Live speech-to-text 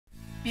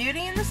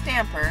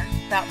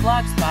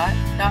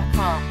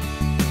BeautyandtheStamper.blogspot.com.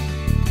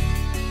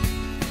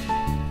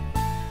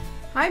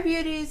 Hi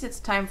beauties, it's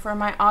time for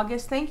my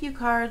August thank you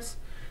cards.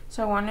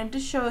 So I wanted to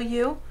show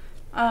you,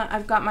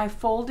 I've got my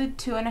folded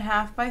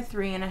 2.5 by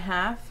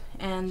 3.5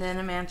 and then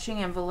a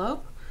matching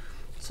envelope.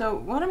 So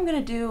what I'm going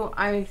to do,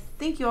 I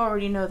think you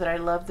already know that I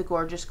love the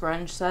Gorgeous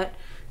Grunge set,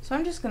 so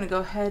I'm just going to go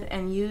ahead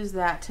and use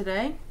that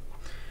today.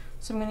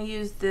 So I'm going to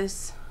use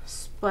this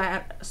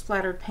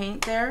splattered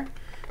paint there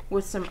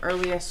with some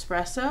early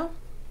espresso.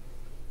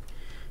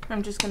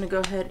 I'm just going to go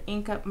ahead and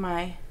ink up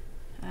my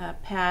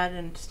pad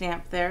and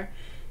stamp there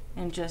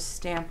and just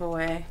stamp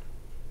away.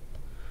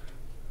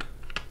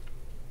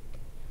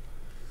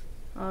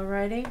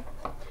 Alrighty.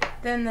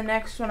 Then the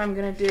next one I'm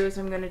going to do is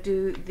I'm going to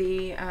do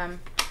the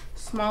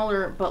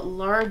smaller but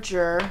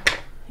larger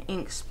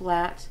ink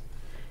splat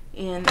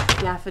in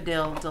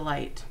Daffodil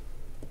Delight.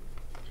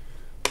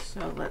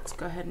 So let's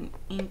go ahead and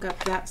ink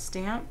up that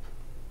stamp.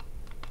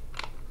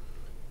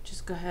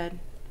 Just go ahead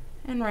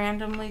and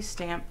randomly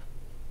stamp.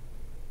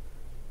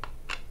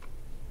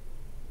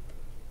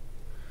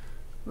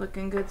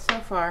 Looking good so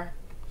far.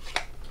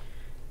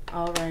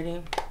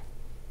 Alrighty.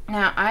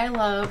 Now I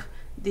love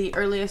the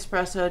Early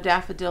Espresso,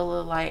 Daffodil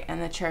Delight, and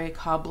the Cherry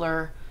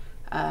Cobbler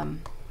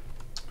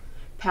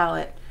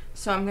palette.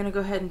 So I'm going to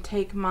go ahead and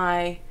take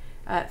my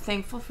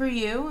Thankful for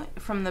You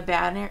from the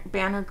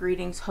Banner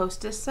Greetings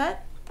Hostess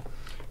set,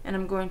 and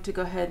I'm going to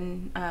go ahead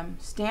and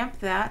stamp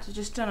that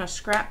just on a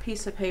scrap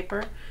piece of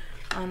paper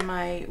on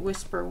my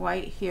Whisper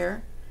White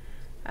here,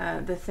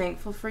 the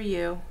Thankful for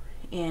You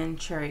in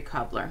Cherry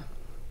Cobbler.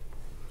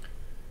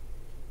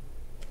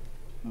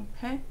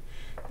 Okay,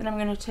 then I'm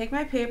going to take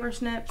my paper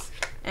snips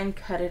and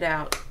cut it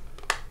out.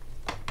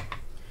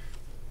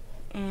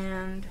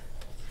 And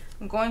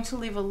I'm going to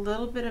leave a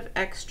little bit of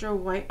extra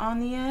white on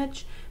the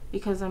edge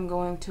because I'm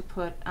going to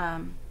put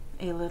a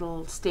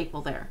little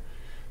staple there.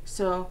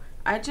 So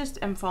I just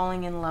am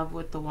falling in love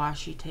with the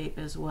washi tape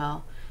as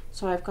well.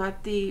 So I've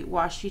got the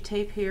washi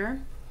tape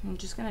here. I'm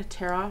just going to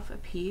tear off a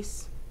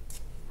piece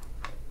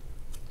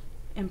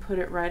and put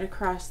it right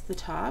across the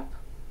top.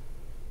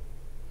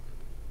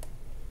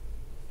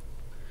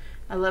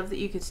 I love that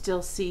you could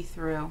still see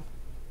through.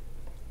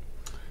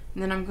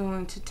 And then I'm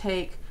going to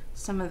take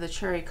some of the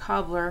Cherry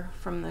Cobbler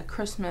from the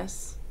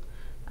Christmas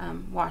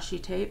washi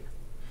tape,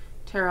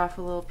 tear off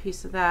a little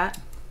piece of that,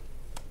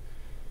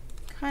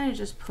 kind of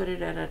just put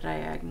it at a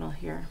diagonal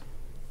here.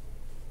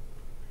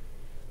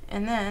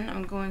 And then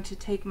I'm going to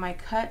take my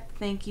cut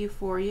Thank You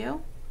For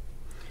You,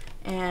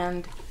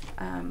 and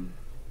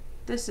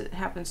this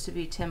happens to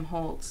be Tim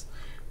Holtz,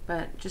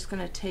 but just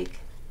going to take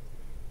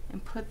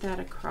and put that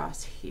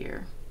across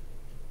here.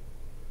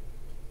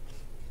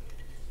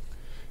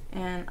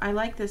 And I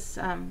like this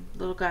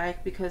little guy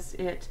because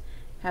it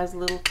has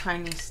little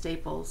tiny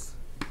staples.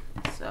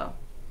 So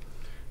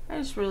I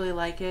just really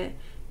like it.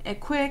 And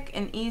quick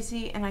and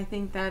easy, and I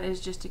think that is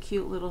just a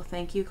cute little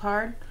thank you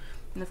card.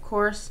 And of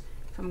course,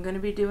 if I'm going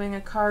to be doing a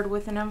card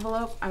with an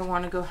envelope, I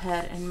want to go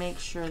ahead and make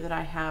sure that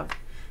I have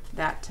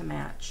that to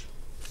match.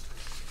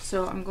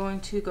 So I'm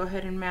going to go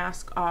ahead and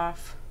mask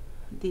off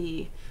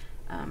the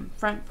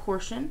front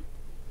portion.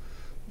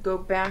 Go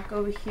back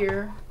over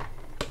here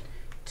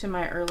to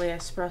my Early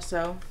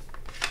Espresso.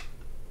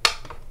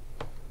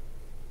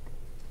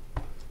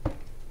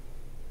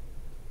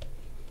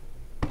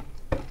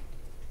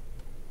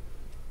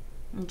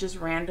 And just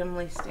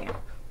randomly stamp.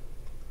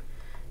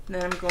 And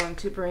then I'm going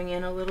to bring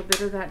in a little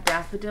bit of that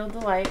Daffodil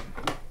Delight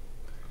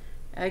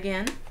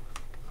again.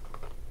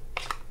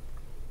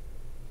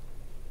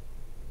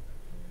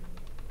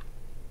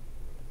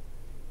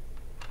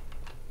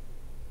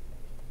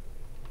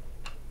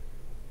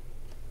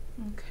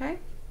 Okay.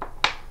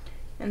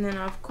 And then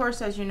of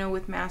course, as you know,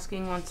 with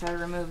masking, once I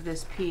remove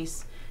this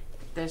piece,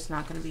 there's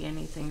not going to be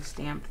anything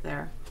stamped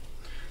there.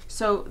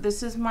 So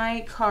this is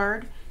my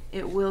card.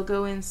 It will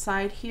go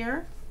inside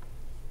here.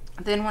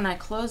 Then when I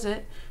close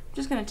it, I'm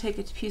just going to take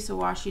a piece of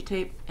washi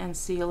tape and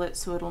seal it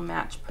so it'll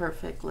match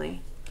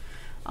perfectly.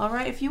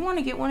 Alright, if you want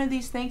to get one of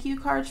these thank you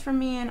cards from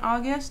me in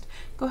August,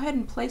 go ahead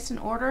and place an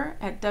order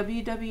at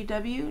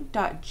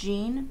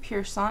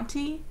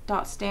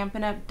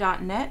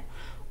www.jeanpiersanti.stampinup.net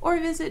or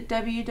visit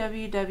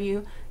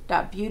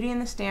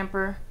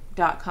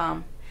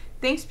www.BeautyandtheStamper.com.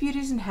 Thanks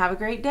beauties, and have a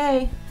great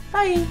day.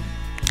 Bye!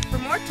 For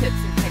more tips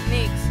and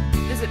techniques,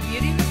 visit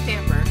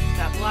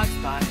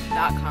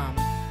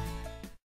BeautyandtheStamper.blogspot.com.